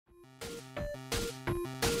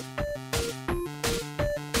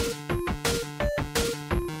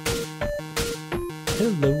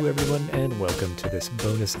Hello, everyone, and welcome to this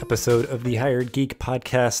bonus episode of the Hired Geek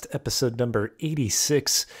Podcast, episode number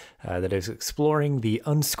 86, that is exploring the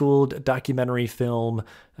Unschooled documentary film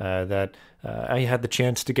that I had the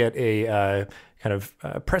chance to get a kind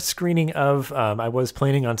of press screening of. I was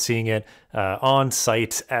planning on seeing it on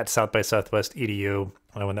site at South by Southwest EDU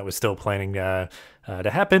when that was still planning to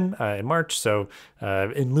happen in March. So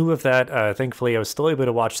in lieu of that, thankfully, I was still able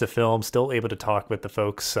to watch the film, still able to talk with the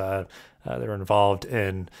folks that are involved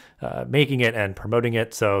in making it and promoting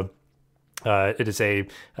it. So it is a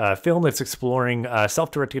film that's exploring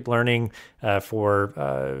self-directed learning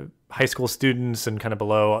for high school students and kind of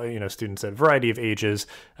below, students at a variety of ages.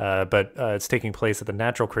 But it's taking place at the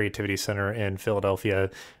Natural Creativity Center in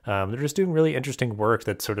Philadelphia. They're just doing really interesting work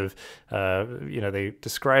that sort of, they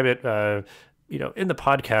describe it, in the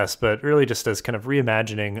podcast, but really just as kind of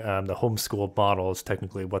reimagining the homeschool model is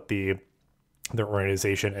technically what their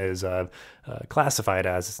organization is classified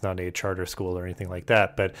as. It's not a charter school or anything like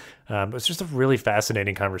that, but it was just a really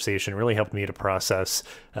fascinating conversation. Really helped me to process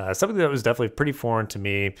something that was definitely pretty foreign to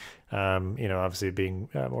me, obviously being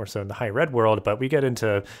more so in the higher ed world, but we get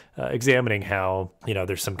into examining how,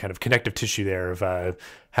 there's some kind of connective tissue there of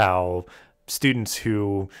how students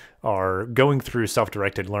who are going through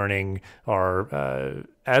self-directed learning are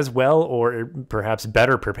as well or perhaps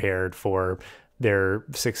better prepared for their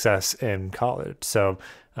success in college. So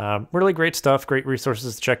really great stuff, great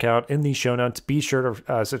resources to check out in the show notes. Be sure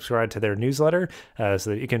to subscribe to their newsletter so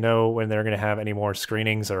that you can know when they're going to have any more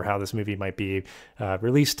screenings or how this movie might be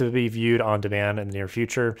released to be viewed on demand in the near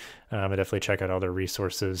future. And definitely check out all their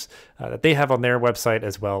resources that they have on their website,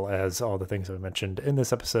 as well as all the things that I mentioned in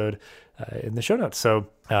this episode in the show notes. So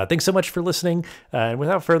thanks so much for listening. And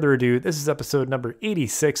without further ado, this is episode number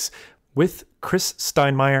 86 with Chris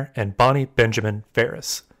Steinmeier and Bonnie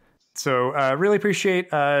Benjamin-Phariss. So really appreciate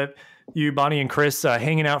you, Bonnie and Chris,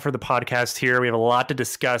 hanging out for the podcast here. We have a lot to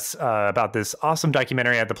discuss about this awesome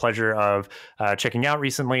documentary I had the pleasure of checking out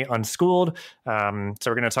recently, Unschooled. So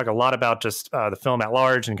we're going to talk a lot about just the film at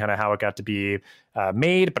large and kind of how it got to be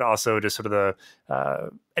made, but also just sort of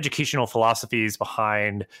the educational philosophies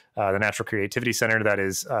behind the Natural Creativity Center that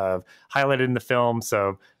is highlighted in the film.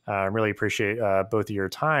 So I really appreciate both of your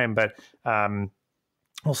time. But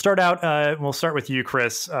we'll start out. We'll start with you,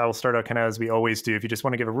 Chris. We'll start out kind of as we always do. If you just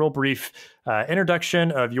want to give a real brief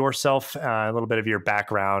introduction of yourself, a little bit of your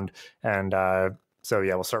background. And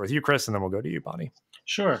we'll start with you, Chris, and then we'll go to you, Bonnie.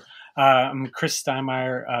 Sure. I'm Chris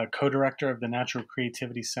Steinmeier, co-director of the Natural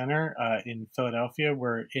Creativity Center in Philadelphia.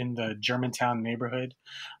 We're in the Germantown neighborhood.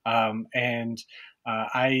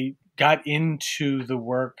 I got into the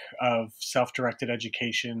work of self-directed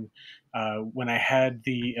education when I had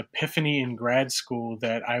the epiphany in grad school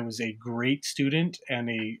that I was a great student and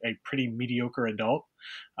a pretty mediocre adult.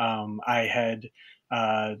 I had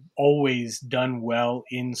always done well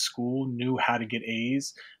in school, knew how to get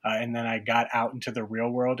A's, and then I got out into the real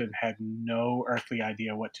world and had no earthly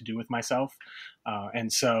idea what to do with myself.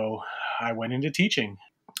 And so I went into teaching.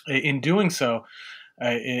 In doing so,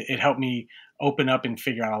 it helped me open up and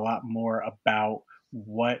figure out a lot more about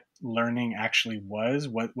what learning actually was,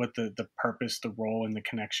 what the purpose, the role, and the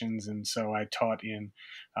connections. And so I taught in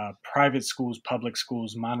private schools, public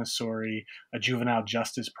schools, Montessori, a juvenile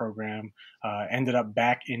justice program, ended up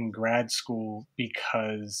back in grad school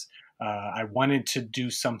because I wanted to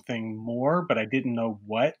do something more, but I didn't know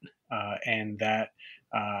what. And that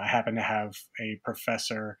I happened to have a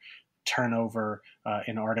professor turn over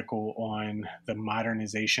an article on the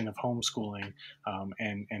modernization of homeschooling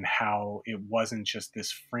and how it wasn't just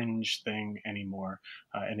this fringe thing anymore.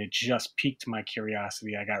 And it just piqued my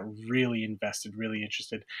curiosity. I got really invested, really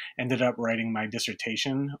interested, ended up writing my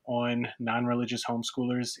dissertation on non-religious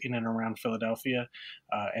homeschoolers in and around Philadelphia,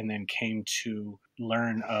 and then came to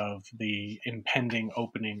learn of the impending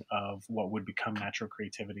opening of what would become Natural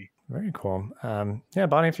Creativity. Very cool.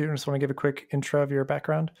 Bonnie, if you just want to give a quick intro of your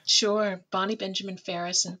background. Sure. Bonnie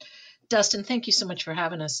Benjamin-Phariss. And Dustin, thank you so much for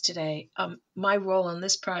having us today. My role in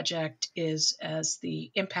this project is as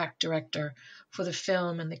the impact director for the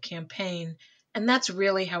film and the campaign. And that's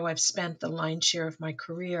really how I've spent the lion's share of my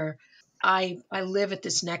career. I live at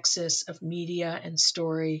this nexus of media and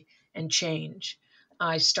story and change.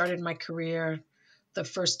 I started my career the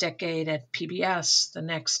first decade at PBS, the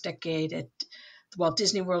next decade at the Walt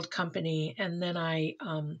Disney World Company, and then I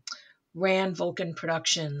ran Vulcan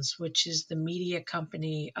Productions, which is the media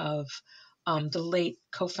company of the late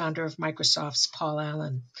co-founder of Microsoft's Paul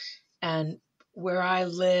Allen. And where I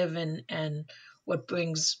live and what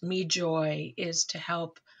brings me joy is to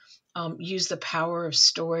help use the power of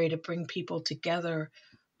story to bring people together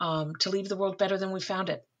to leave the world better than we found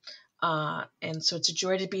it. And so it's a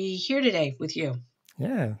joy to be here today with you.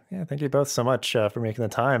 Yeah. Thank you both so much for making the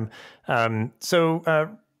time.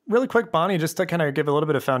 Really quick, Bonnie, just to kind of give a little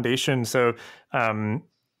bit of foundation. So I'm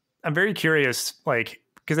very curious, like,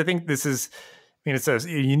 because I think this is, it's a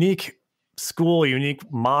unique school, a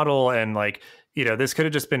unique model, and like, this could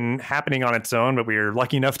have just been happening on its own, but we were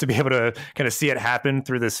lucky enough to be able to kind of see it happen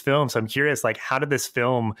through this film. So I'm curious, like, how did this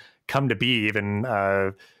film come to be even?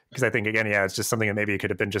 Because I think, again, it's just something that maybe it could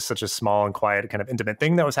have been just such a small and quiet kind of intimate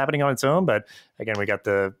thing that was happening on its own. But again, we got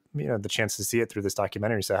the chance to see it through this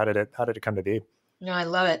documentary. So how did it come to be? No, I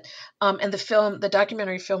love it. And the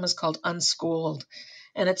documentary film is called Unschooled.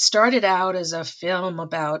 And it started out as a film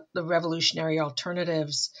about the revolutionary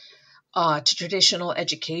alternatives to traditional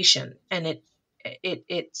education. And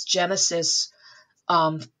its genesis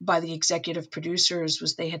by the executive producers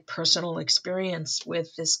was they had personal experience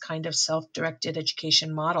with this kind of self-directed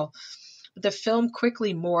education model. The film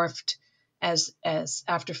quickly morphed as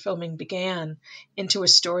after filming began into a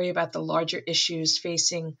story about the larger issues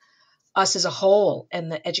facing us as a whole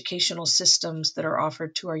and the educational systems that are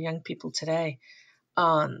offered to our young people today.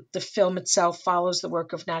 The film itself follows the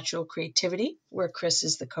work of Natural Creativity, where Chris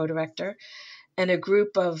is the co-director, and a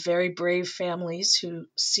group of very brave families who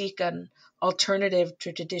seek an alternative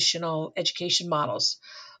to traditional education models,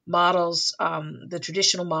 the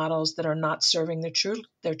traditional models that are not serving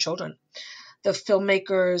their children. The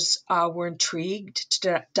filmmakers were intrigued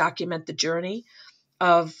to document the journey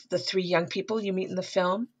of the three young people you meet in the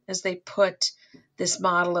film as they put this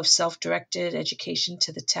model of self-directed education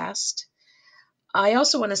to the test. I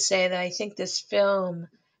also want to say that I think this film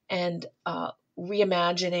and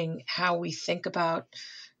reimagining how we think about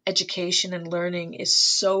education and learning is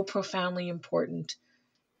so profoundly important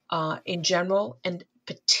in general and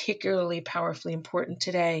particularly powerfully important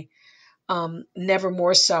today. Never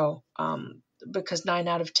more so, because 9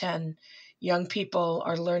 out of 10 young people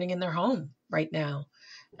are learning in their home right now.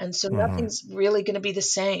 And so nothing's really going to be the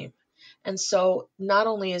same. And so not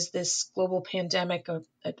only is this global pandemic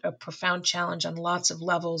a profound challenge on lots of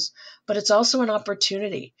levels, but it's also an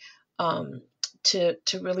opportunity to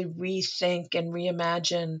really rethink and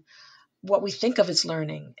reimagine what we think of as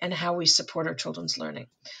learning and how we support our children's learning.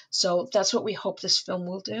 So that's what we hope this film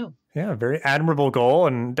will do. Yeah, very admirable goal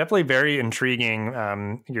and definitely very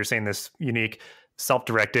intriguing. You're saying this unique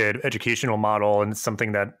self-directed educational model, and it's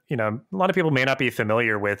something that a lot of people may not be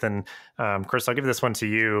familiar with. And Chris, I'll give this one to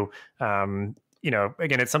you. Again,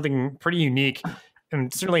 it's something pretty unique,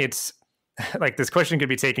 and certainly it's like this question could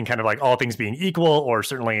be taken kind of like all things being equal, or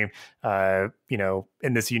certainly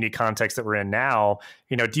in this unique context that we're in now.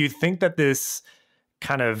 Do you think that this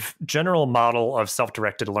kind of general model of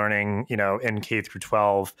self-directed learning, in K through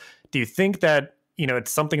 12, do you think that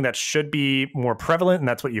it's something that should be more prevalent, and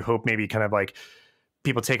that's what you hope maybe kind of like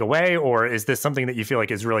people take away? Or is this something that you feel like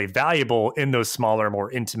is really valuable in those smaller,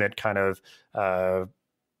 more intimate kind of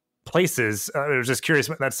places? I was just curious.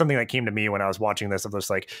 That's something that came to me when I was watching this. Of just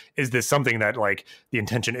like, is this something that like the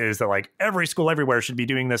intention is that like every school everywhere should be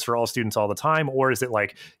doing this for all students all the time? Or is it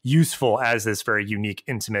like useful as this very unique,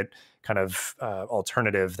 intimate kind of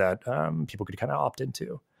alternative that people could kind of opt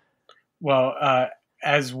into? Well,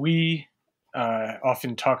 as we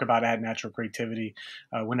often talk about at Natural Creativity,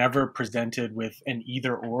 whenever presented with an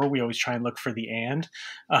either or, we always try and look for the and.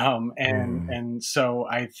 And so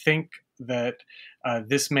I think that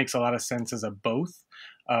this makes a lot of sense as a both.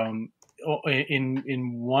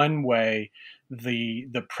 In one way,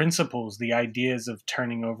 the principles, the ideas of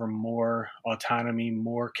turning over more autonomy,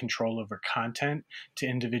 more control over content to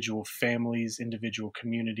individual families, individual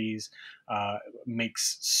communities,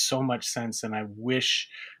 makes so much sense, and I wish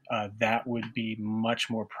that would be much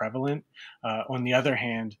more prevalent. On the other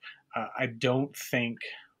hand, I don't think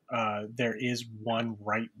there is one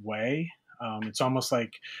right way. It's almost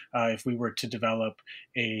like if we were to develop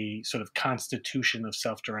a sort of constitution of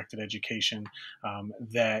self-directed education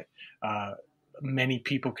that many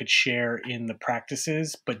people could share in the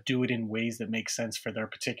practices, but do it in ways that make sense for their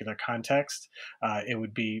particular context, it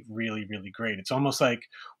would be really, really great. It's almost like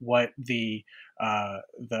what the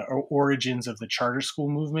origins of the charter school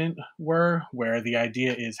movement were, where the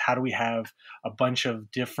idea is how do we have a bunch of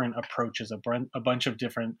different approaches, a bunch of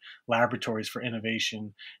different laboratories for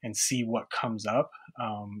innovation, and see what comes up.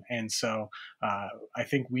 And so I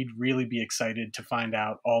think we'd really be excited to find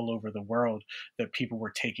out all over the world that people were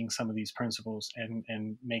taking some of these principles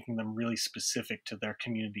and making them really specific to their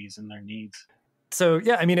communities and their needs. So,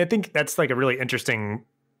 yeah, I mean, I think that's like a really interesting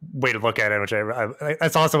way to look at it, which I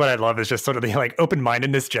that's also what I love, is just sort of the like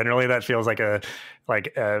open-mindedness generally. That feels like kind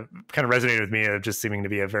of resonated with me, of just seeming to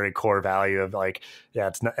be a very core value of like, yeah,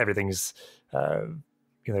 it's not everything's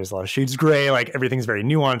there's a lot of shades of gray, like everything's very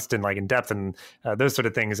nuanced and like in depth, and those sort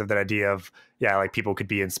of things, of that idea of, like people could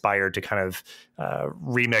be inspired to kind of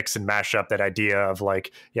remix and mash up that idea of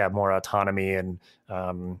like, more autonomy and,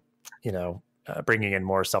 bringing in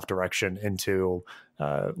more self-direction into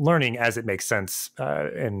learning as it makes sense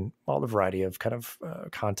in all the variety of kind of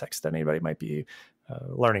context that anybody might be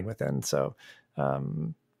learning within. So,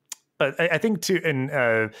 but I think too, and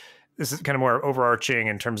this is kind of more overarching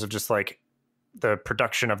in terms of just like the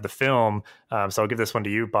production of the film. So I'll give this one to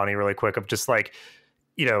you, Bonnie, really quick, of just like,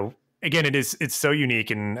 again, it's so unique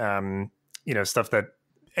and, stuff that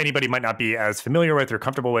anybody might not be as familiar with or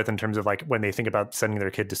comfortable with in terms of like when they think about sending their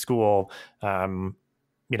kid to school.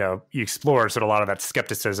 You explore sort of a lot of that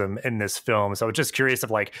skepticism in this film. So I was just curious of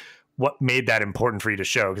like what made that important for you to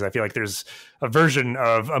show, because I feel like there's a version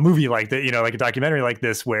of a movie like that, like a documentary like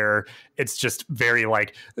this, where it's just very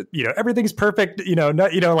like, everything's perfect,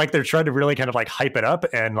 not, like they're trying to really kind of like hype it up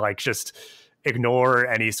and like just ignore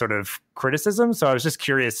any sort of criticism. So I was just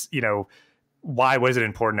curious, why was it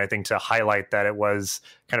important, I think, to highlight that it was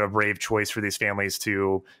kind of a brave choice for these families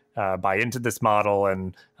to buy into this model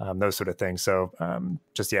and those sort of things. So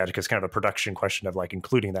just kind of a production question of like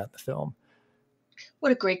including that in the film.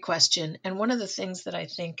 What a great question. And one of the things that I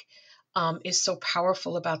think is so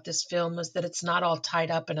powerful about this film is that it's not all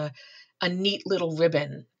tied up in a neat little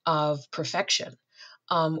ribbon of perfection.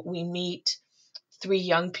 We meet 3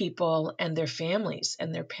 young people and their families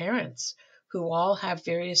and their parents who all have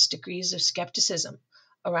various degrees of skepticism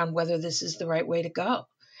around whether this is the right way to go.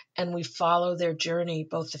 And we follow their journey,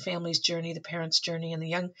 both the family's journey, the parents' journey, and the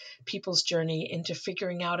young people's journey into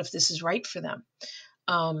figuring out if this is right for them.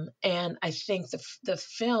 And I think the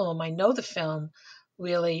film, I know the film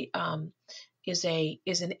really is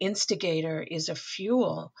an instigator, is a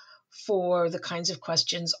fuel for the kinds of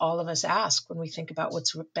questions all of us ask when we think about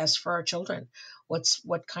what's best for our children.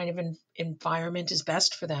 What kind of environment is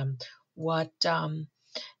best for them?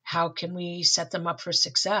 How can we set them up for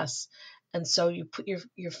success? And so you put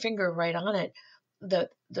your finger right on it. The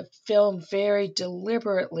film very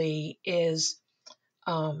deliberately is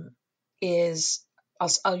I'll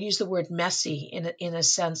use the word messy in a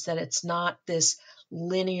sense that it's not this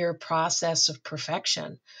linear process of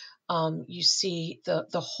perfection. You see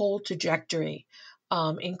the whole trajectory,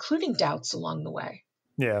 including doubts along the way.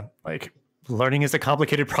 Yeah, like learning is a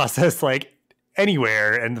complicated process, like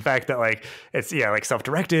anywhere, and the fact that like it's like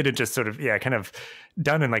self-directed and just sort of kind of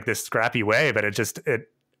done in like this scrappy way, but it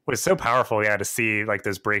was so powerful to see like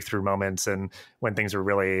those breakthrough moments and when things are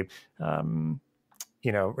really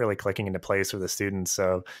really clicking into place for the students.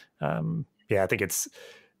 So I think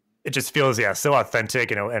it just feels so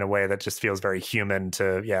authentic in a way that just feels very human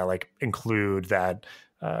to like include that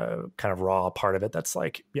kind of raw part of it that's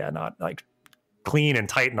like not like clean and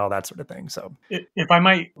tight and all that sort of thing. So if I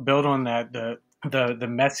might build on that, the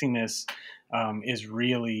messiness is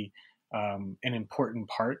really an important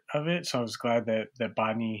part of it. So I was glad that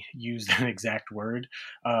Bonnie used that exact word.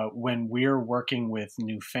 When we're working with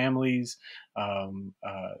new families,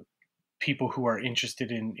 people who are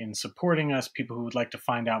interested in supporting us, people who would like to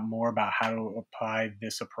find out more about how to apply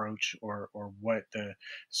this approach or what the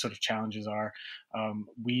sort of challenges are,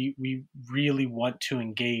 we really want to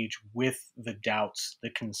engage with the doubts,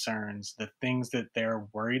 the concerns, the things that they're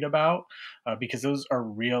worried about, because those are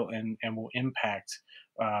real and will impact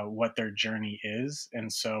what their journey is.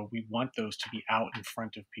 And so we want those to be out in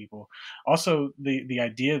front of people. Also, the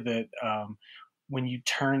idea that when you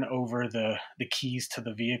turn over the keys to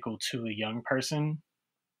the vehicle to a young person,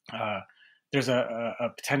 there's a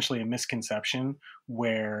potentially a misconception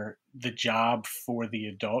where the job for the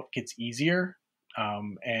adult gets easier.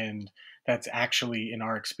 And that's actually, in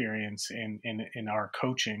our experience, in our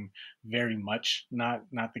coaching, very much not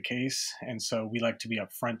the case. And so we like to be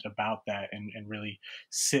upfront about that and really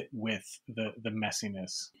sit with the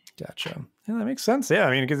messiness. Gotcha. Yeah, that makes sense. Yeah,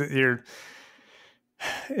 I mean, because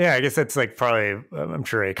I guess that's like probably, I'm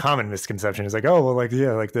sure, a common misconception is like, oh, well, like,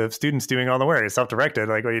 like the student's doing all the work, it's self-directed,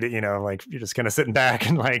 like, well, like you're just kind of sitting back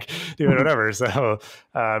and like doing whatever. So,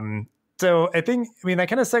 so I think, that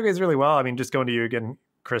kind of segues really well. I mean, just going to you again,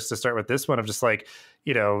 Chris, to start with this one of just like,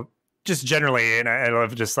 just generally, and I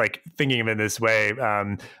love just like thinking of it this way,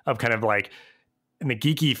 of kind of like, in the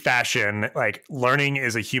geeky fashion, like learning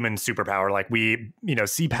is a human superpower. Like we,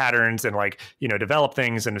 see patterns and like, develop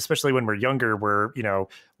things. And especially when we're younger, we're,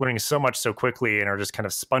 learning so much so quickly and are just kind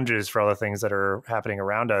of sponges for all the things that are happening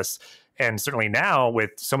around us. And certainly now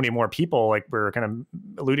with so many more people, like we were kind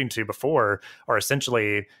of alluding to before, are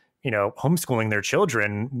essentially, homeschooling their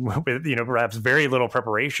children with, perhaps very little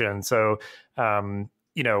preparation. So,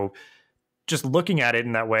 just looking at it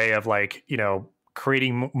in that way of like,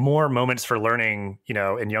 creating more moments for learning,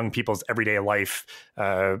 in young people's everyday life,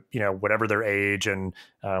 whatever their age and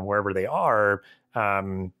wherever they are,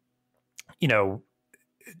 you know,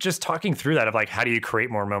 just talking through that of like, how do you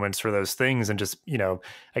create more moments for those things? And just,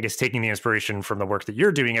 I guess taking the inspiration from the work that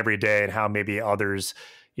you're doing every day and how maybe others,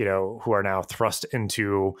 who are now thrust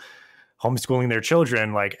into homeschooling their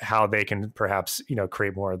children, like how they can perhaps,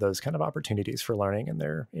 create more of those kind of opportunities for learning in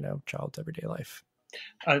their, child's everyday life.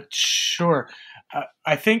 Sure.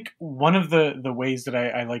 I think one of the ways that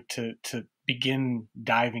I like to begin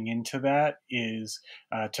diving into that is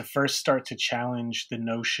to first start to challenge the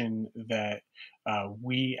notion that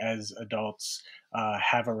we as adults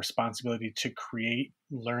have a responsibility to create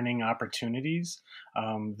learning opportunities.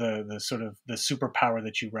 The sort of the superpower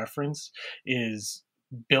that you reference is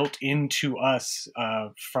built into us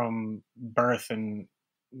from birth, and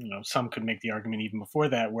some could make the argument even before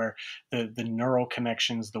that, where the neural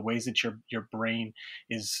connections, the ways that your brain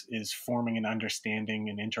is forming and understanding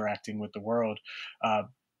and interacting with the world,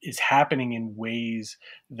 is happening in ways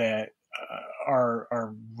that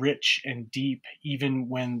are rich and deep, even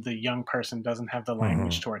when the young person doesn't have the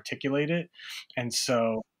language to articulate it. And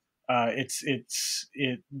so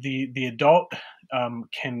the adult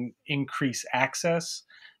can increase access,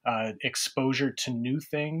 exposure to new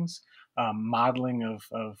things, modeling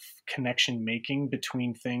of connection making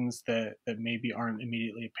between things that maybe aren't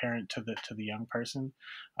immediately apparent to the young person,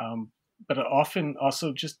 but often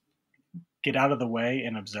also just get out of the way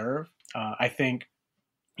and observe. I think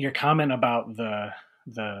your comment about the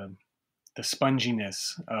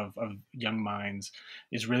sponginess of young minds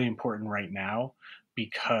is really important right now,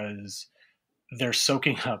 because they're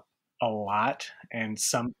soaking up a lot, and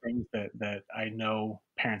some things that I know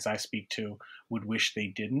parents I speak to would wish they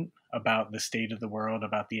didn't, about the state of the world,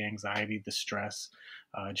 about the anxiety, the stress,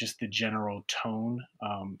 just the general tone,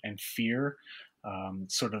 and fear,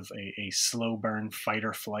 sort of a slow burn fight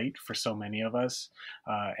or flight for so many of us.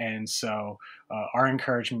 And so our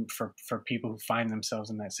encouragement for people who find themselves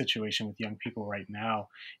in that situation with young people right now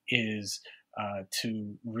is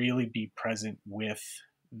to really be present with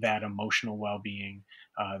that emotional well-being,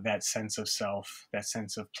 that sense of self, that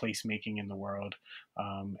sense of placemaking in the world,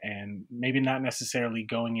 and maybe not necessarily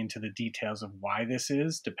going into the details of why this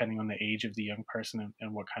is, depending on the age of the young person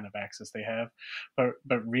and what kind of access they have, but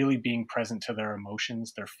really being present to their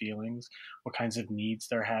emotions, their feelings, what kinds of needs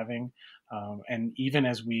they're having, and even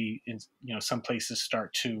as some places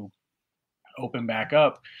start to open back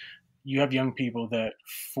up, you have young people that,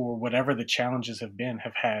 for whatever the challenges have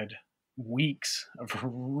had weeks of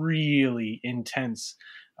really intense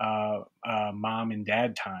mom and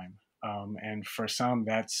dad time. And for some,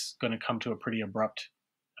 that's going to come to a pretty abrupt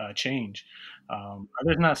change.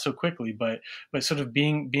 Others not so quickly, but sort of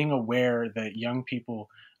being aware that young people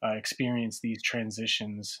experience these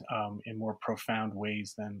transitions in more profound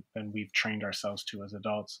ways than we've trained ourselves to as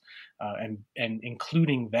adults, and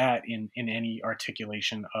including that in any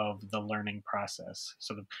articulation of the learning process.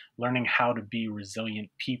 Sort of learning how to be resilient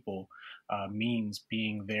people means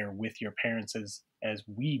being there with your parents as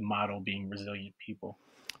we model being resilient people.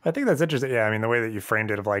 I think that's interesting. Yeah, I mean, the way that you framed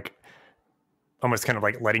it, of like almost kind of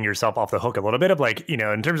like letting yourself off the hook a little bit, of like,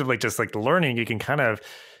 in terms of like just like the learning, you can kind of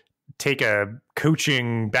take a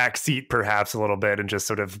coaching backseat perhaps a little bit and just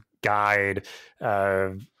sort of guide,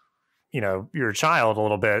 your child a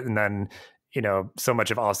little bit. And then, so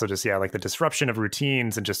much of also just, yeah, like the disruption of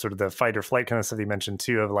routines and just sort of the fight or flight kind of stuff you mentioned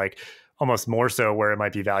too, of like almost more so where it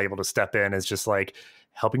might be valuable to step in is just like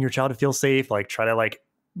helping your child to feel safe, like try to like,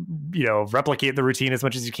 replicate the routine as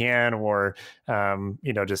much as you can, or,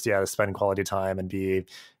 just, yeah, to spend quality time and be,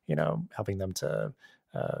 helping them to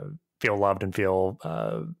feel loved and feel,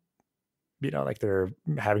 like they're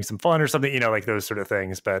having some fun or something, like those sort of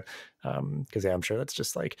things. But because yeah, I'm sure that's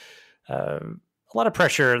just like a lot of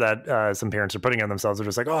pressure that some parents are putting on themselves. They're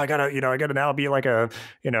just like, oh, I gotta now be like a,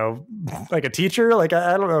 like a teacher. Like,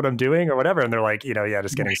 I don't know what I'm doing or whatever. And they're like, yeah,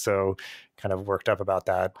 just getting so kind of worked up about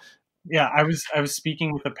that. Yeah, I was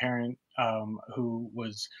speaking with a parent who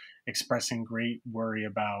was expressing great worry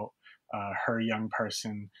about her young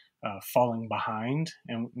person falling behind,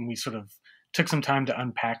 and we sort of took some time to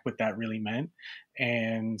unpack what that really meant.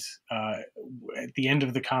 And at the end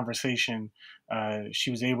of the conversation, she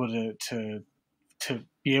was able to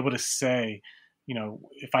be able to say,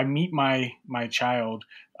 if I meet my child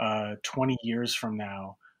 20 years from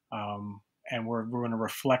now, and we're going to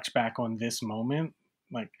reflect back on this moment,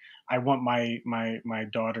 like, I want my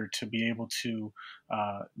daughter to be able to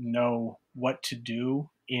know what to do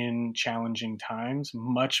in challenging times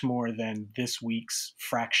much more than this week's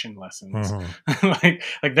fraction lessons. Mm-hmm.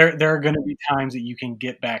 like there are going to be times that you can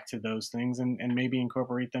get back to those things and maybe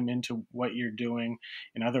incorporate them into what you're doing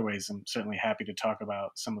in other ways. I'm certainly happy to talk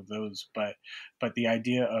about some of those, but the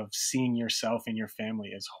idea of seeing yourself and your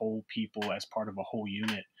family as whole people, as part of a whole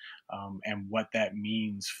unit, and what that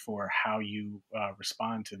means for how you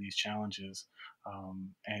respond to these challenges,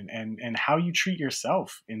 and how you treat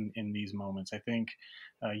yourself in these moments. I think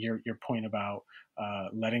your point about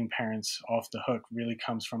letting parents off the hook really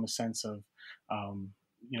comes from a sense of,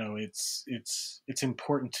 it's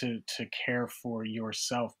important to care for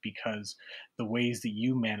yourself, because the ways that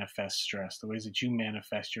you manifest stress, the ways that you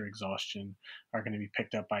manifest your exhaustion, are going to be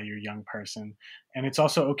picked up by your young person. And it's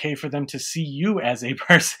also okay for them to see you as a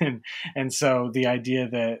person. And so the idea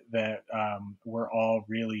that we're all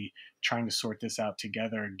really trying to sort this out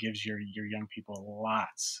together gives your young people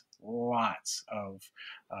lots of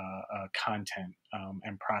content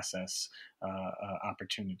and process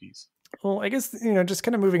opportunities. Well, I guess, just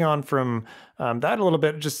kind of moving on from that a little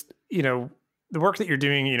bit, just, the work that you're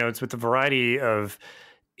doing, it's with a variety of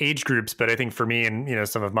age groups, but I think for me and,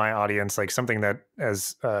 some of my audience, like something that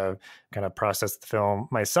as kind of processed the film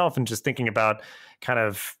myself and just thinking about kind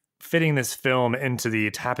of fitting this film into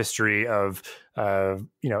the tapestry of,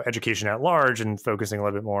 education at large and focusing a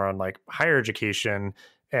little bit more on like higher education.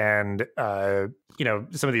 And,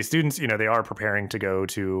 some of these students, they are preparing to go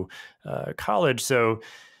to college. So,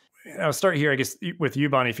 I'll start here, I guess, with you,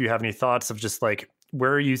 Bonnie, if you have any thoughts of just like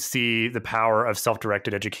where you see the power of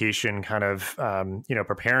self-directed education kind of,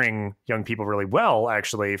 preparing young people really well,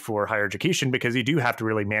 actually, for higher education, because you do have to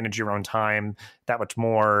really manage your own time that much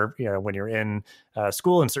more, when you're in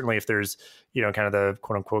school. And certainly if there's, kind of the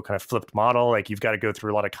quote unquote kind of flipped model, like you've got to go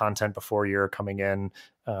through a lot of content before you're coming in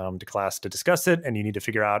to class to discuss it. And you need to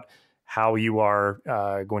figure out how you are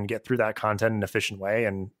going to get through that content in an efficient way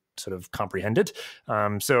and sort of comprehend it.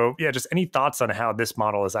 So yeah, just any thoughts on how this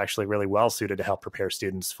model is actually really well suited to help prepare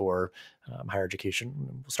students for higher education?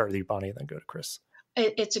 We'll start with you, Bonnie, and then go to Chris.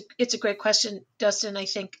 It's a great question, Dustin. I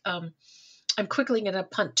think I'm quickly going to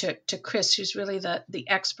punt to Chris, who's really the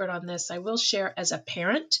expert on this. I will share as a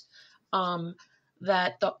parent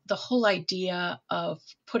that the whole idea of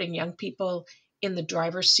putting young people in the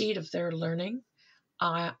driver's seat of their learning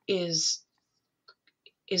is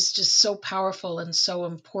just so powerful and so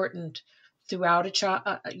important throughout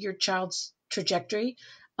your child's trajectory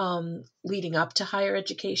leading up to higher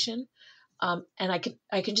education. And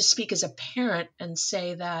I can just speak as a parent and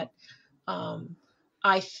say that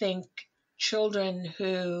I think children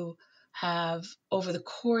who have, over the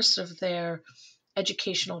course of their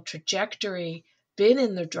educational trajectory, been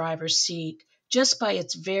in the driver's seat, just by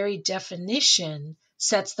its very definition,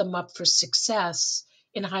 sets them up for success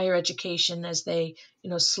in higher education as they,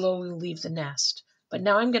 slowly leave the nest. But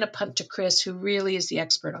now I'm going to punt to Chris, who really is the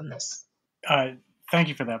expert on this. Thank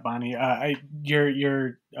you for that, Bonnie.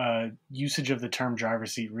 Your usage of the term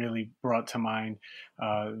driver's seat really brought to mind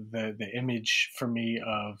the image for me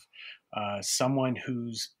of someone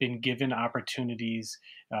who's been given opportunities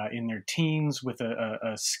in their teens with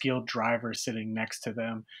a skilled driver sitting next to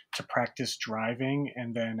them to practice driving,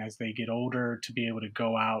 and then as they get older to be able to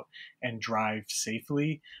go out and drive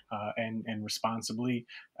safely and responsibly,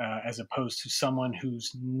 as opposed to someone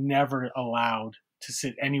who's never allowed to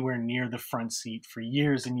sit anywhere near the front seat for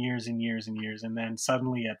years and years and years and years. And then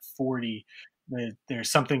suddenly at 40,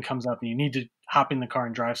 there's something comes up and you need to hop in the car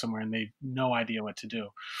and drive somewhere, and they've no idea what to do.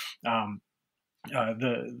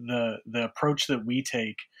 The approach that we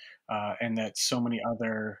take, and that so many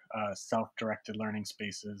other self-directed learning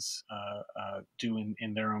spaces do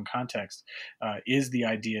in their own context, is the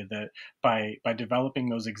idea that by developing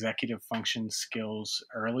those executive function skills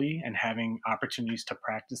early and having opportunities to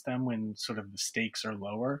practice them when sort of the stakes are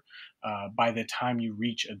lower, by the time you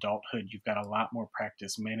reach adulthood, you've got a lot more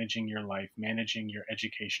practice managing your life, managing your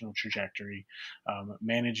educational trajectory,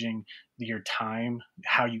 managing your time,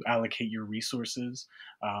 how you allocate your resources,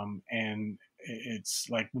 and it's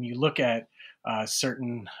like when you look at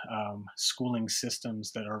certain schooling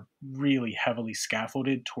systems that are really heavily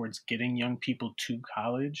scaffolded towards getting young people to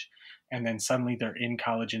college, and then suddenly they're in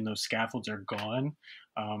college and those scaffolds are gone,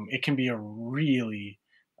 it can be a really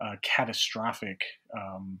catastrophic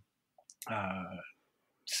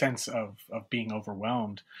sense of being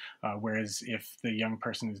overwhelmed. Whereas if the young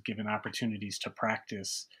person is given opportunities to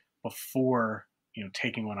practice before,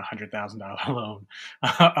 taking on $100,000 loan,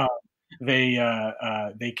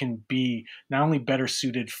 they can be not only better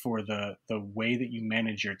suited for the way that you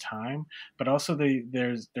manage your time, but also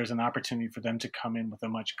there's an opportunity for them to come in with a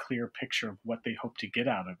much clearer picture of what they hope to get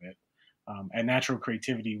out of it. At Natural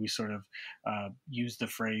Creativity, we sort of use the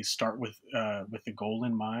phrase "start with the goal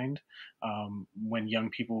in mind." When young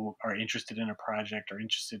people are interested in a project or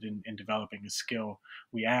interested in developing a skill,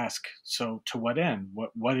 we ask, "So, to what end?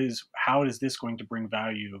 How is this going to bring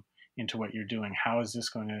value into what you're doing? How is this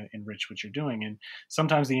going to enrich what you're doing?" And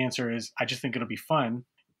sometimes the answer is, "I just think it'll be fun."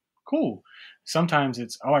 Cool. Sometimes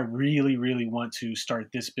it's, "Oh, I really, really want to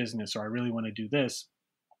start this business, or I really want to do this."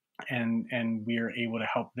 And we are able to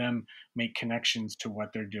help them make connections to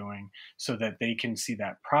what they're doing so that they can see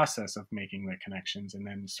that process of making the connections and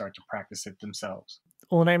then start to practice it themselves.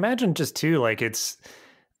 Well, and I imagine just too, like it's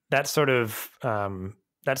that sort of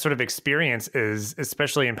experience is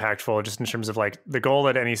especially impactful just in terms of like the goal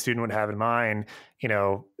that any student would have in mind,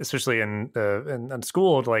 especially in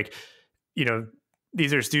Unschooled, like,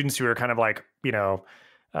 these are students who are kind of like,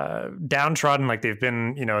 downtrodden, like they've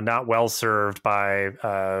been, not well served by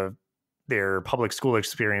their public school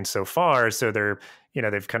experience so far. So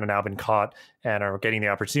they've kind of now been caught and are getting the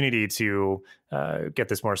opportunity to get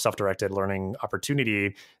this more self-directed learning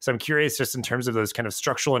opportunity. So I'm curious, just in terms of those kind of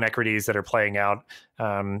structural inequities that are playing out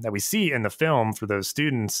that we see in the film for those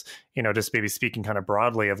students, just maybe speaking kind of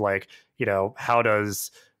broadly of like, how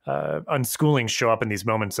does unschooling show up in these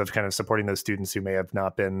moments of kind of supporting those students who may have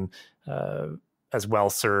not been as well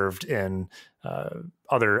served in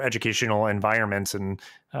other educational environments, and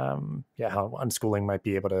how unschooling might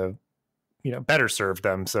be able to better serve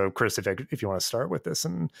them. So Chris, if you want to start with this,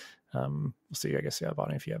 and we'll see, I guess,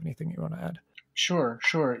 Bonnie, if you have anything you want to add. Sure.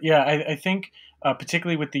 Yeah, I think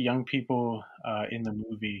particularly with the young people in the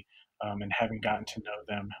movie, and having gotten to know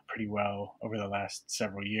them pretty well over the last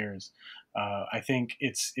several years, I think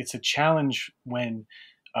it's a challenge when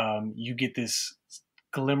you get this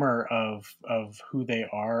glimmer of who they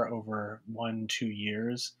are over 1-2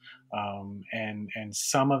 years, and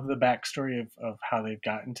some of the backstory of how they've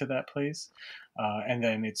gotten to that place, and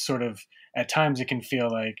then it's sort of, at times it can feel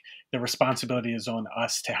like the responsibility is on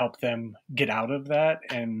us to help them get out of that,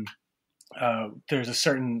 and there's a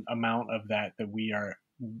certain amount of that we are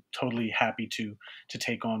totally happy to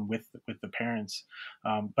take on with the parents,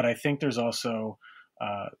 but I think there's also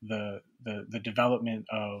the development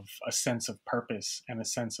of a sense of purpose and a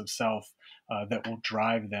sense of self that will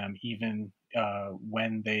drive them even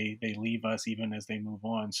when they leave us, even as they move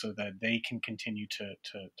on, so that they can continue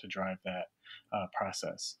to drive that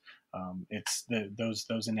process. It's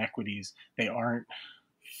those inequities. They aren't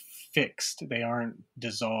fixed. They aren't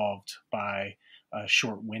dissolved by a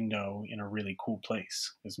short window in a really cool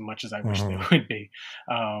place, as much as I wish they would be.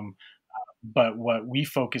 But what we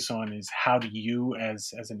focus on is, how do you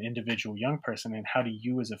as an individual young person, and how do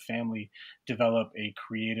you as a family develop a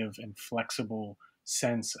creative and flexible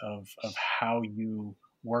sense of how you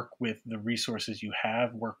work with the resources you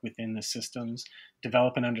have, work within the systems,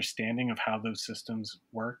 develop an understanding of how those systems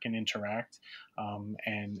work and interact,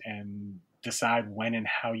 and decide when and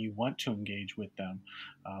how you want to engage with them.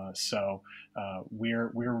 So we're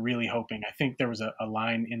really hoping. I think there was a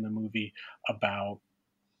line in the movie about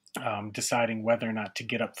deciding whether or not to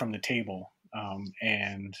get up from the table,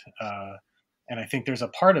 and I think there's a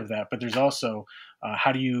part of that, but there's also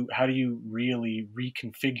how do you really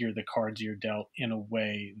reconfigure the cards you're dealt in a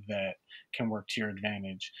way that can work to your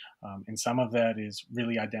advantage, and some of that is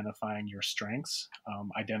really identifying your strengths,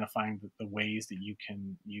 identifying the ways that you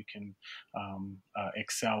can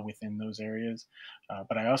excel within those areas,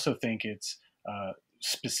 but I also think it's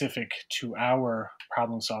specific to our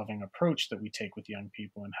problem solving approach that we take with young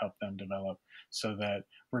people and help them develop, so that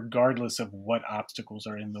regardless of what obstacles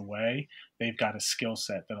are in the way, they've got a skill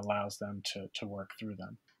set that allows them to work through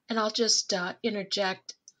them. And I'll just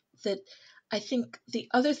interject that I think the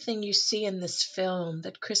other thing you see in this film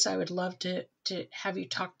that, Chris, I would love to have you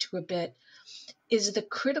talk to a bit, is the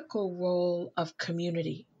critical role of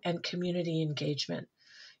community and community engagement.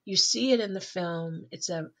 You see it in the film. It's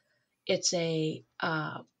a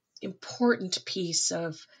important piece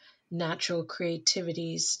of natural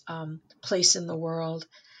creativity's place in the world,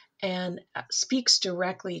 and speaks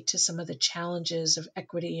directly to some of the challenges of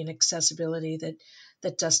equity and accessibility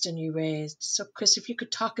that Dustin, you raised. So Chris, if you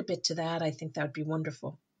could talk a bit to that, I think that would be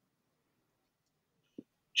wonderful.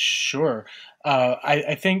 Sure.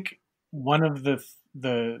 I think one of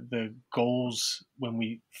the goals when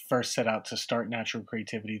we first set out to start Natural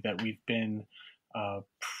Creativity that we've been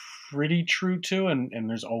pretty true to, and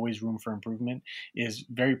there's always room for improvement, is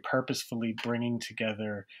very purposefully bringing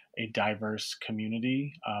together a diverse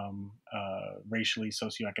community, racially,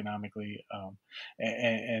 socioeconomically,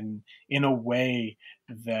 and in a way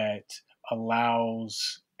that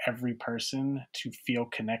allows every person to feel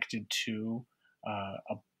connected to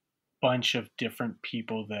a bunch of different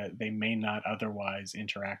people that they may not otherwise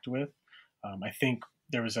interact with. I think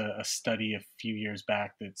there was a study a few years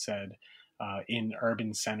back that said in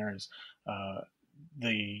urban centers,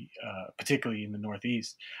 particularly in the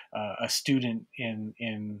Northeast, a student in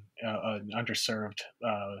an underserved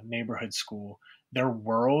neighborhood school, their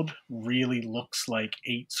world really looks like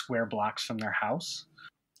 8 square blocks from their house,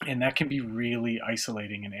 and that can be really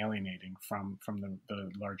isolating and alienating from the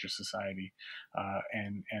larger society.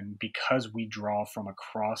 And because we draw from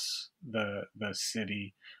across the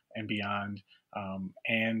city and beyond,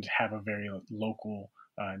 and have a very local,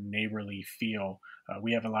 neighborly feel,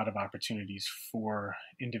 we have a lot of opportunities for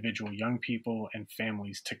individual young people and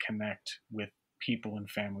families to connect with people and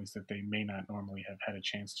families that they may not normally have had a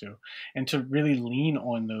chance to, and to really lean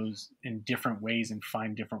on those in different ways and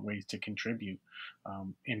find different ways to contribute.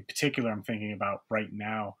 In particular, I'm thinking about right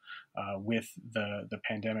now, with the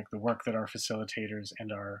pandemic, the work that our facilitators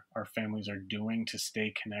and our families are doing to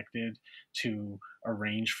stay connected, to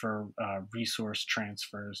arrange for resource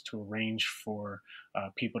transfers, to arrange for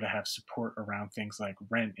people to have support around things like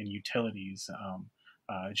rent and utilities.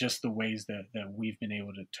 Just the ways that we've been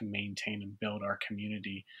able to maintain and build our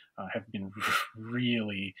community have been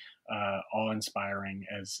really awe-inspiring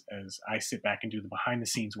as I sit back and do the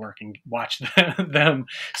behind-the-scenes work and watch them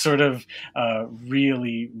sort of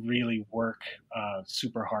really work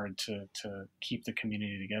super hard to keep the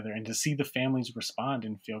community together, and to see the families respond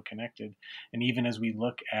and feel connected. And even as we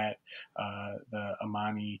look at the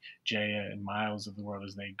Amani, Jaya, and Miles of the world,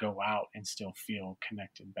 as they go out and still feel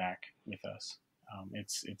connected back with us.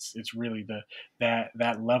 It's really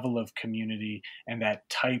that level of community and that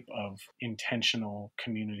type of intentional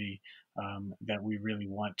community that we really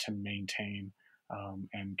want to maintain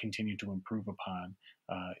and continue to improve upon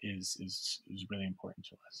is really important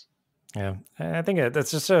to us. Yeah, I think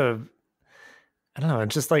that's just I don't know.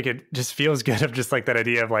 It's just like, it just feels good of just like that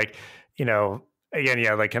idea of like, again,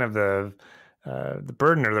 yeah, like kind of the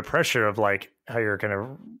burden or the pressure of like how you're kind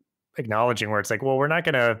of acknowledging where it's like, well, we're not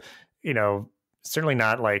going to, certainly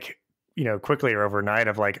not like, quickly or overnight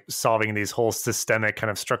of like solving these whole systemic kind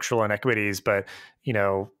of structural inequities, but,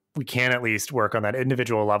 we can at least work on that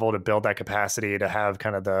individual level to build that capacity to have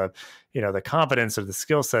kind of the, the confidence or the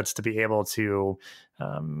skill sets to be able to,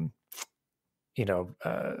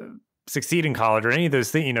 succeed in college or any of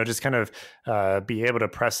those things, just kind of be able to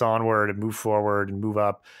press onward and move forward and move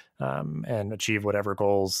up, and achieve whatever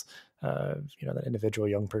goals, that individual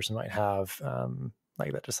young person might have.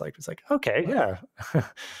 Like that, just like, it's like, okay, yeah.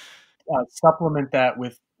 Supplement that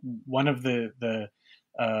with one of the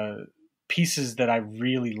pieces that I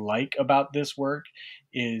really like about this work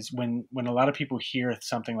is when a lot of people hear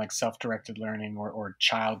something like self-directed learning or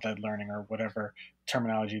child-led learning or whatever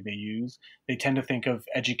terminology they use, they tend to think of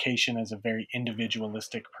education as a very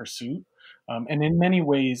individualistic pursuit. And in many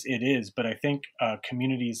ways it is, but I think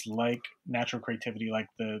communities like Natural Creativity, like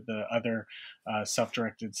the other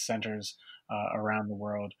self-directed centers around the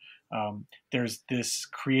world, there's this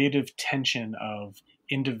creative tension of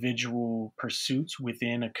individual pursuits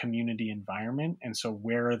within a community environment. And so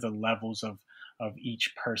where are the levels of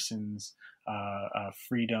each person's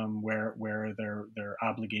freedom, where are their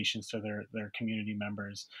obligations to their community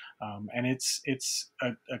members, and it's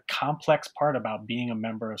a complex part about being a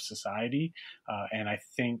member of society, and I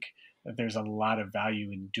think there's a lot of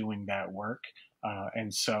value in doing that work.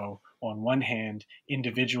 And so on one hand,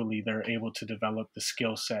 individually, they're able to develop the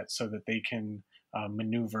skill set so that they can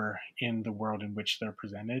maneuver in the world in which they're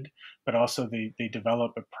presented, but also they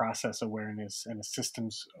develop a process awareness and a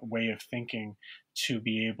systems way of thinking to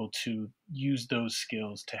be able to use those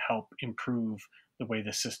skills to help improve the way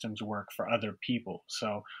the systems work for other people.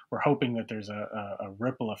 So we're hoping that there's a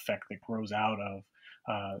ripple effect that grows out of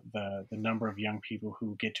the number of young people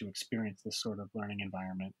who get to experience this sort of learning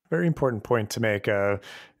environment. Very important point to make,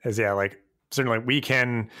 is yeah, like certainly we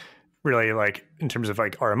can really, like, in terms of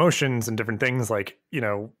like our emotions and different things, like,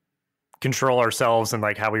 control ourselves and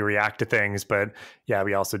like how we react to things. But yeah,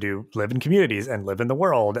 we also do live in communities and live in the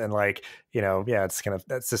world. And like, yeah, it's kind of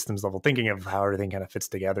that systems level thinking of how everything kind of fits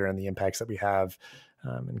together and the impacts that we have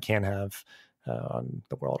and can have on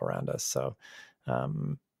the world around us. So,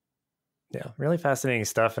 yeah, really fascinating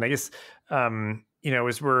stuff. And I guess,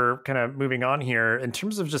 as we're kind of moving on here in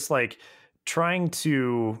terms of just like trying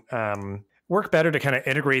to work better to kind of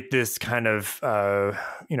integrate this kind of,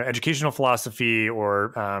 educational philosophy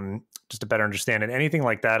or just to better understand it, anything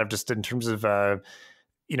like that, of just in terms of, the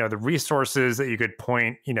resources that you could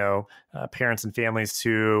point, parents and families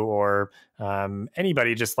to, or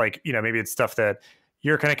anybody, just like, maybe it's stuff that,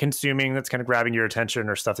 you're kind of consuming that's kind of grabbing your attention,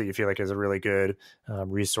 or stuff that you feel like is a really good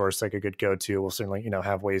resource, like a good go-to. We'll certainly,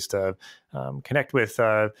 have ways to connect with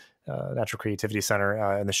Natural Creativity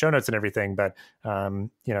Center in the show notes and everything. But,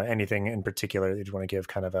 anything in particular that you'd want to give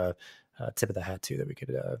kind of a tip of the hat to that we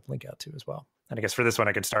could link out to as well. And I guess for this one,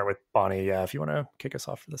 I could start with Bonnie, if you want to kick us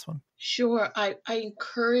off for this one. Sure. I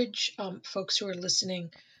encourage folks who are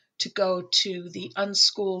listening to go to the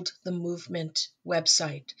Unschooled the Movement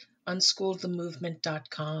website,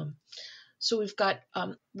 unschooledthemovement.com. So we've got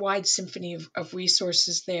wide symphony of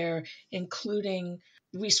resources there, including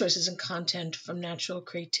resources and content from natural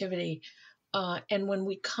creativity. And when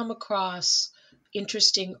we come across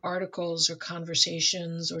interesting articles or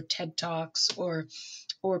conversations or TED Talks or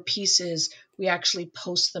pieces, we actually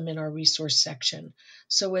post them in our resource section.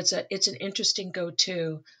 So it's an interesting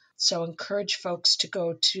go-to. So encourage folks to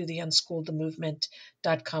go to the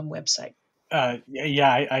unschooledthemovement.com website.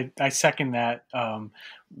 I second that.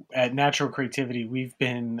 At Natural Creativity, we've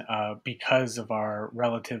been, because of our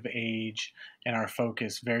relative age and our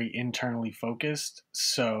focus, very internally focused.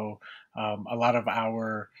 So a lot of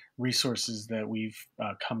our resources that we've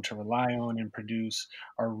come to rely on and produce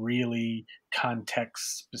are really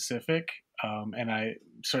context specific. And I'm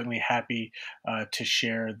certainly happy to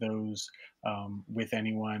share those with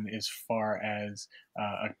anyone, as far as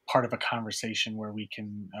a part of a conversation where we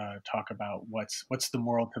can talk about what's the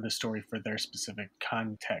moral to the story for their specific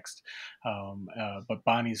context. But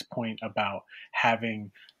Bonnie's point about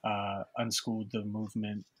having Unschooled the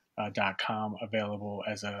Movement .com available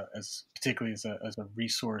particularly as a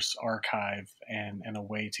resource archive and a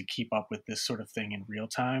way to keep up with this sort of thing in real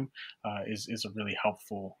time is a really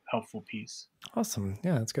helpful piece. Awesome.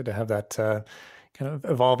 Yeah, it's good to have that kind of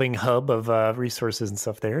evolving hub of resources and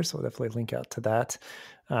stuff there. So we'll definitely link out to that.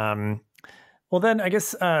 Well, then I guess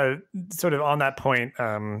sort of on that point,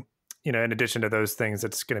 in addition to those things,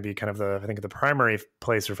 it's going to be kind of I think the primary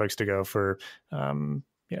place for folks to go for,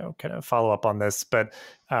 kind of follow up on this. But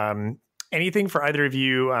anything for either of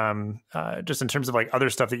you, just in terms of like other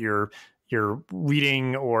stuff that you're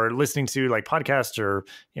reading or listening to, like podcasts or,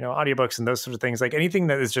 audiobooks and those sort of things, like anything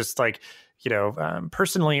that is just like,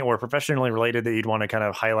 personally or professionally related that you'd want to kind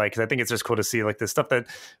of highlight. Cause I think it's just cool to see like the stuff that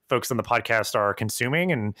folks on the podcast are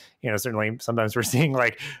consuming. And, certainly sometimes we're seeing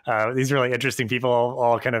like these really interesting people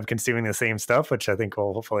all kind of consuming the same stuff, which I think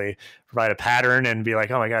will hopefully provide a pattern and be like,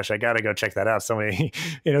 oh my gosh, I got to go check that out. So many,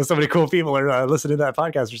 so many cool people are listening to that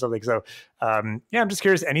podcast or something. So I'm just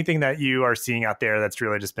curious, anything that you are seeing out there that's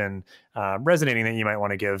really just been resonating that you might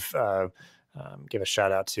want to give a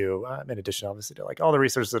shout out to, in addition, obviously, to like all the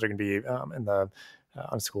resources that are going to be in the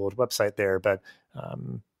Unschooled website there. But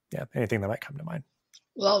anything that might come to mind.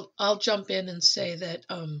 Well, I'll jump in and say that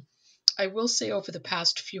I will say over the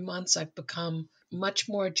past few months, I've become much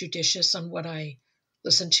more judicious on what I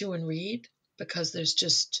listen to and read, because there's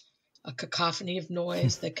just a cacophony of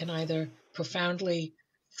noise that can either profoundly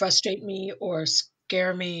frustrate me or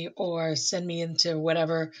scare me or send me into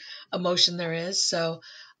whatever emotion there is. So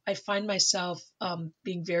I find myself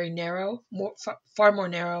being very narrow, far more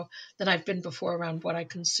narrow than I've been before around what I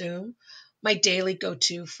consume. My daily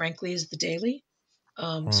go-to, frankly, is the daily.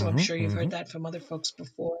 So I'm sure you've heard that from other folks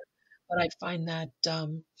before, but I find that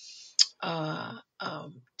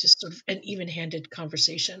just sort of an even-handed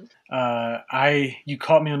conversation. You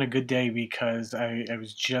caught me on a good day, because I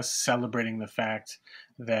was just celebrating the fact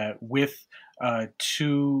that with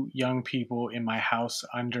two young people in my house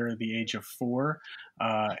under the age of 4,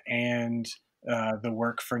 and the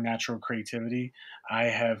work for Natural Creativity, I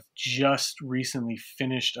have just recently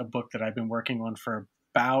finished a book that I've been working on for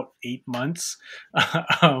about 8 months,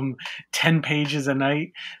 10 pages a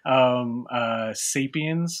night,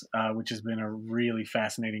 Sapiens, which has been a really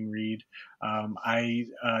fascinating read. I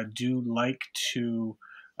do like to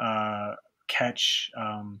catch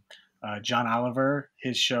John Oliver.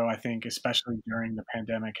 His show, I think, especially during the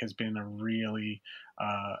pandemic, has been a really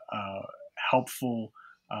helpful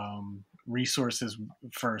resources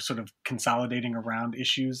for sort of consolidating around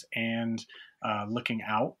issues and looking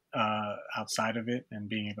outside of it and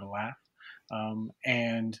being able to laugh.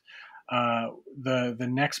 The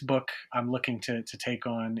next book I'm looking to take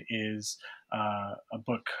on is a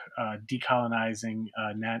book, Decolonizing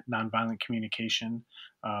Nonviolent Communication.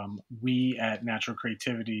 We at Natural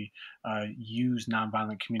Creativity use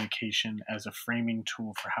nonviolent communication as a framing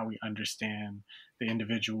tool for how we understand the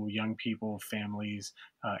individual, young people, families,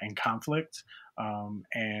 and conflict.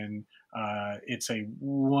 And it's a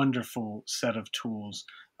wonderful set of tools.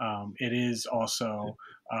 It is also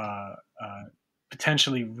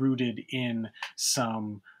potentially rooted in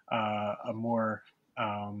some a more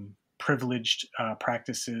privileged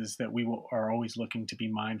practices that are always looking to be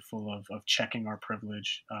mindful of checking our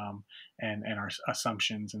privilege and our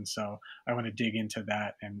assumptions. And so I want to dig into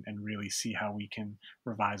that and really see how we can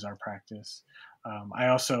revise our practice. I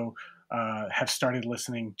also have started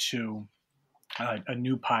listening to a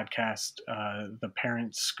new podcast, The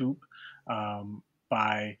Parent Scoop,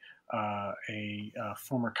 by a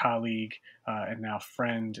former colleague and now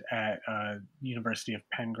friend at University of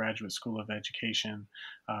Penn Graduate School of Education.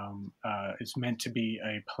 It's meant to be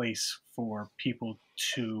a place for people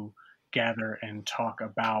to gather and talk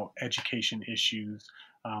about education issues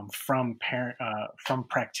from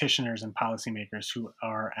practitioners and policymakers who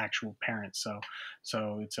are actual parents.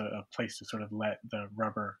 So it's a place to sort of let the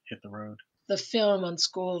rubber hit the road. The film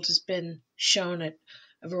Unschooled has been shown at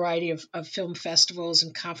a variety of film festivals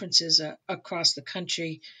and conferences across the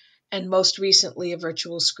country, and most recently a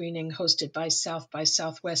virtual screening hosted by South by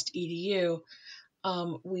Southwest EDU.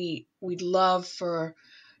 We'd love for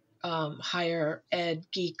higher ed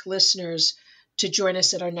geek listeners to join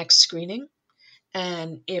us at our next screening.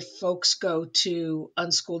 And if folks go to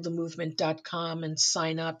unschooledthemovement.com and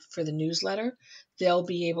sign up for the newsletter, they'll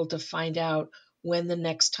be able to find out when the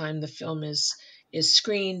next time the film is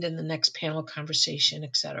screened and the next panel conversation,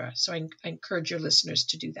 et cetera. So I encourage your listeners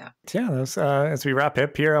to do that. Yeah, as we wrap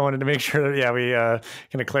up here, I wanted to make sure that, we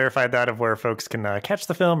kind of clarified that of where folks can catch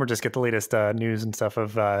the film or just get the latest news and stuff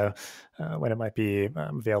of when it might be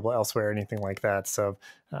available elsewhere or anything like that. So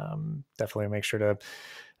definitely make sure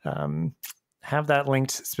to have that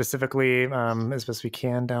linked specifically as best as we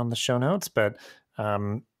can down the show notes. But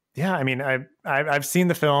yeah, I mean, I've seen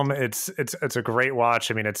the film. It's a great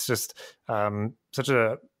watch. I mean, it's just such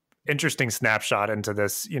a interesting snapshot into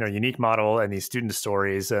this, unique model and these student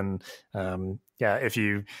stories. And if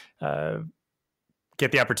you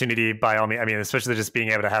get the opportunity, by all means, I mean, especially just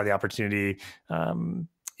being able to have the opportunity, for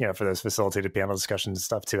those facilitated panel discussions and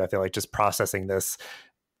stuff too. I feel like just processing this,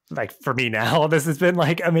 like for me now, this has been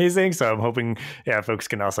like amazing. So I'm hoping, folks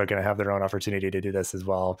can also kind of have their own opportunity to do this as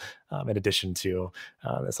well, in addition to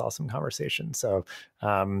this awesome conversation. So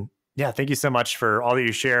thank you so much for all that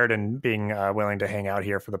you shared and being willing to hang out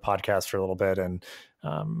here for the podcast for a little bit. And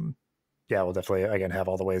we'll definitely, again, have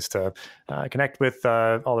all the ways to connect with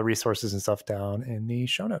all the resources and stuff down in the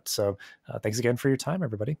show notes. So thanks again for your time,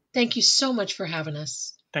 everybody. Thank you so much for having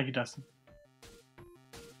us. Thank you, Dustin.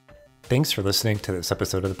 Thanks for listening to this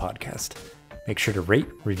episode of the podcast. Make sure to rate,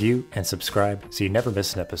 review, and subscribe so you never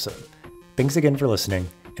miss an episode. Thanks again for listening,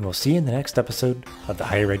 and we'll see you in the next episode of the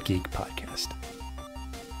Higher Ed Geek Podcast.